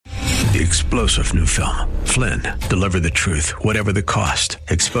The explosive new film, Flynn, deliver the truth, whatever the cost,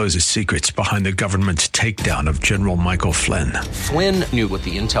 exposes secrets behind the government's takedown of General Michael Flynn. Flynn knew what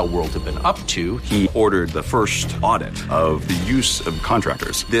the intel world had been up to. He ordered the first audit of the use of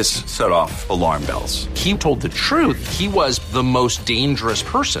contractors. This set off alarm bells. He told the truth. He was the most dangerous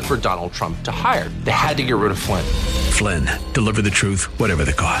person for Donald Trump to hire. They had to get rid of Flynn. Flynn, deliver the truth, whatever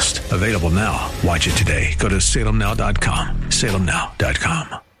the cost. Available now. Watch it today. Go to salemnow.com.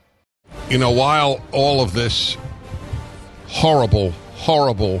 salemnow.com. You know, while all of this horrible,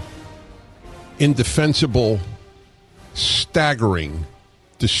 indefensible, staggering,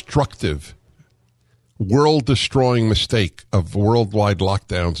 destructive, world-destroying mistake of worldwide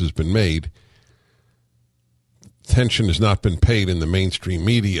lockdowns has been made, attention has not been paid in the mainstream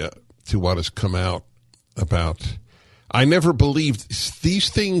media to what has come out about. I never believed these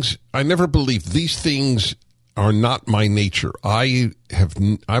things are not my nature. I've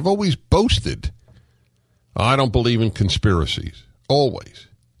always boasted I don't believe in conspiracies, always.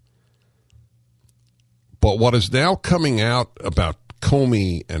 But what is now coming out about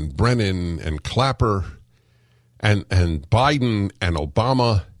Comey and Brennan and Clapper and Biden and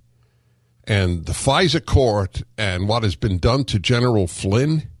Obama and the FISA court and what has been done to General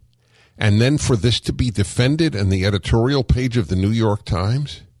Flynn, and then for this to be defended in the editorial page of the New York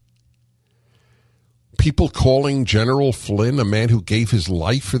Times? People calling General Flynn, a man who gave his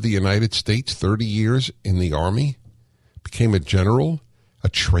life for the United States, 30 years in the Army, became a general, a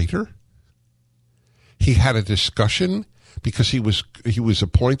traitor. He had a discussion because he was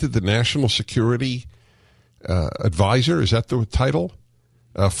appointed the National Security Advisor. Is that the title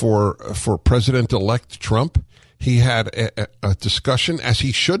for President-elect Trump? He had a discussion, as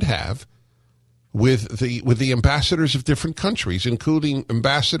he should have, with the ambassadors of different countries, including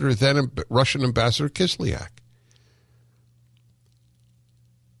Russian Ambassador Kislyak.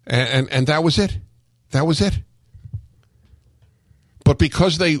 And that was it. That was it. But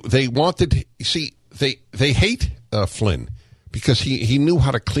because they wanted, you see, they hate Flynn because he knew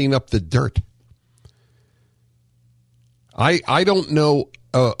how to clean up the dirt. I don't know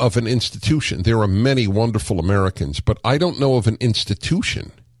of an institution. There are many wonderful Americans, but I don't know of an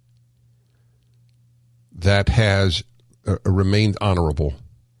institution that has remained honorable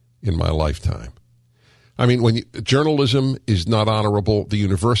in my lifetime. I mean, journalism is not honorable, the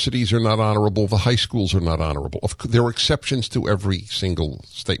universities are not honorable, the high schools are not honorable. There are exceptions to every single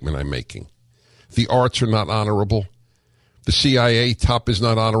statement I'm making. The arts are not honorable. The CIA top is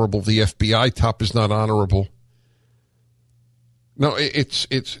not honorable. The FBI top is not honorable. No, it's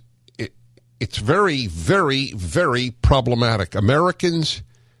very, very, very problematic. Americans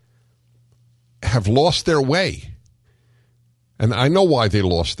have lost their way. And I know why they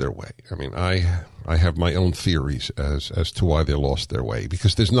lost their way. I mean, I have my own theories as to why they lost their way,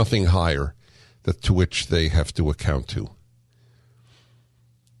 because there's nothing higher to which they have to account to.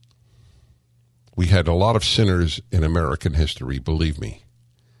 We had a lot of sinners in American history, believe me.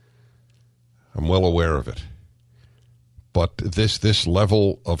 I'm well aware of it. But this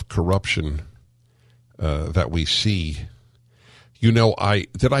level of corruption that we see, you know, I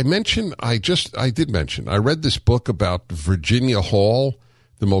did mention, I read this book about Virginia Hall,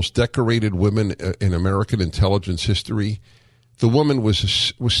 the most decorated woman in American intelligence history. The woman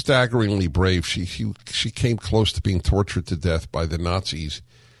was staggeringly brave. She came close to being tortured to death by the Nazis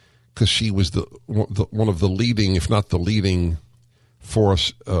because she was one of the leading, if not the leading,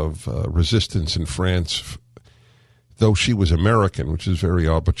 force of resistance in France. Though she was American, which is very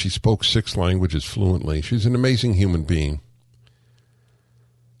odd, but she spoke 6 languages fluently. She's an amazing human being.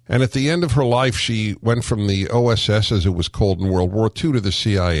 And at the end of her life, she went from the OSS, as it was called in World War II, to the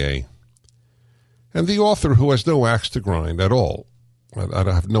CIA. And the author, who has no axe to grind at all, I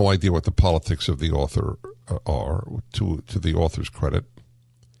have no idea what the politics of the author are, to the author's credit,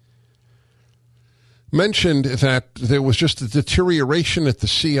 mentioned that there was just a deterioration at the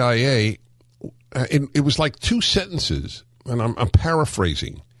CIA. It was like 2 sentences, and I'm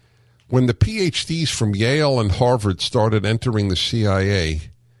paraphrasing. When the PhDs from Yale and Harvard started entering the CIA,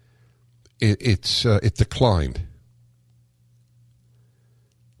 it declined.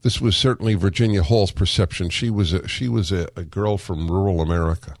 This was certainly Virginia Hall's perception. She was a girl from rural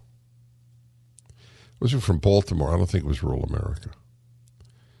America. It wasn't from Baltimore. I don't think it was rural America.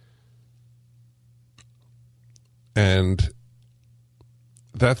 And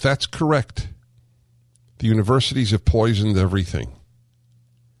that's correct. The universities have poisoned everything.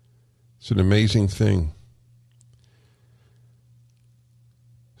 It's an amazing thing.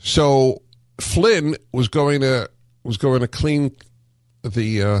 So Flynn was going to clean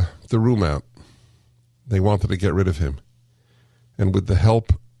the room out. They wanted to get rid of him, and with the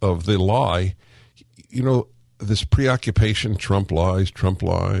help of the lie. You know, this preoccupation, Trump lies, Trump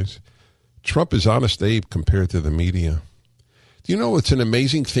lies. Trump is Honest Abe compared to the media. Do you know it's an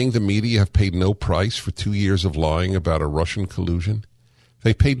amazing thing the media have paid no price for 2 years of lying about a Russian collusion?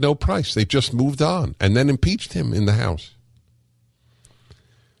 They paid no price. They just moved on and then impeached him in the House.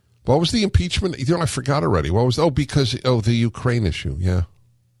 What was the impeachment? You know, I forgot already. What was? The Ukraine issue. Yeah.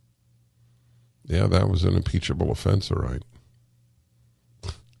 Yeah, that was an impeachable offense, all right.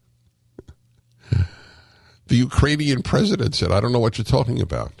 The Ukrainian president said, I don't know what you're talking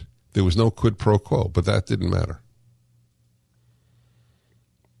about. There was no quid pro quo, but that didn't matter.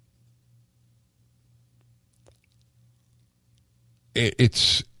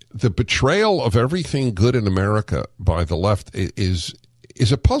 It's the betrayal of everything good in America by the left is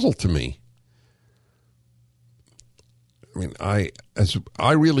a puzzle to me. I mean,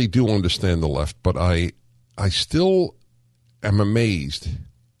 I really do understand the left, but I still am amazed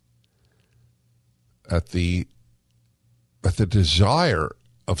at the desire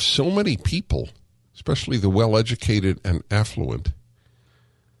of so many people, especially the well-educated and affluent,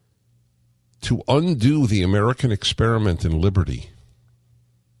 to undo the American experiment in liberty.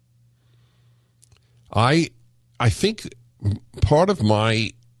 I think part of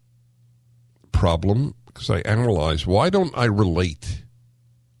my problem, because I analyze, why don't I relate?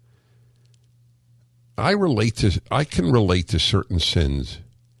 I can relate to certain sins,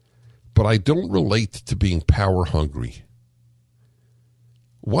 but I don't relate to being power hungry.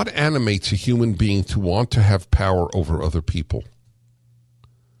 What animates a human being to want to have power over other people?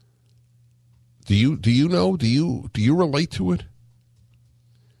 Do you know? Do you relate to it?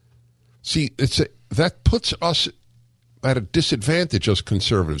 See, that puts us at a disadvantage as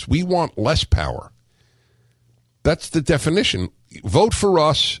conservatives. We want less power. That's the definition. Vote for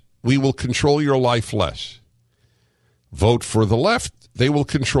us, we will control your life less. Vote for the left, they will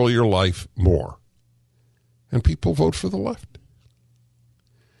control your life more. And people vote for the left.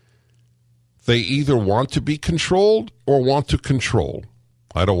 They either want to be controlled or want to control.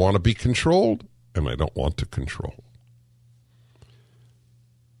 I don't want to be controlled, and I don't want to control.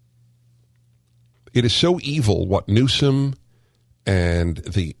 It is so evil what Newsom and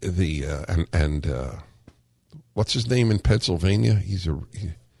what's his name in Pennsylvania? He's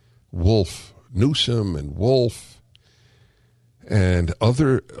Wolf. Newsom and Wolf and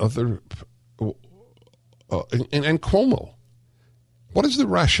other and Cuomo. What is the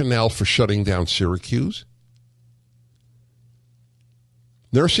rationale for shutting down Syracuse?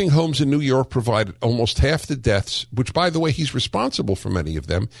 Nursing homes in New York provided almost half the deaths, which, by the way, he's responsible for many of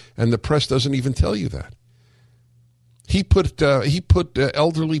them, and the press doesn't even tell you that. He put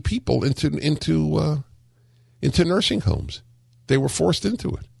elderly people into nursing homes. They were forced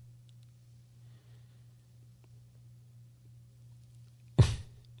into it.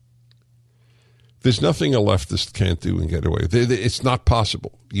 There's nothing a leftist can't do and get away with. It's not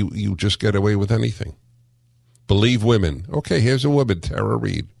possible. You just get away with anything. Believe women. Okay, here's a woman, Tara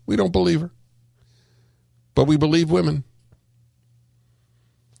Reid. We don't believe her. But we believe women.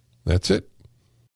 That's it.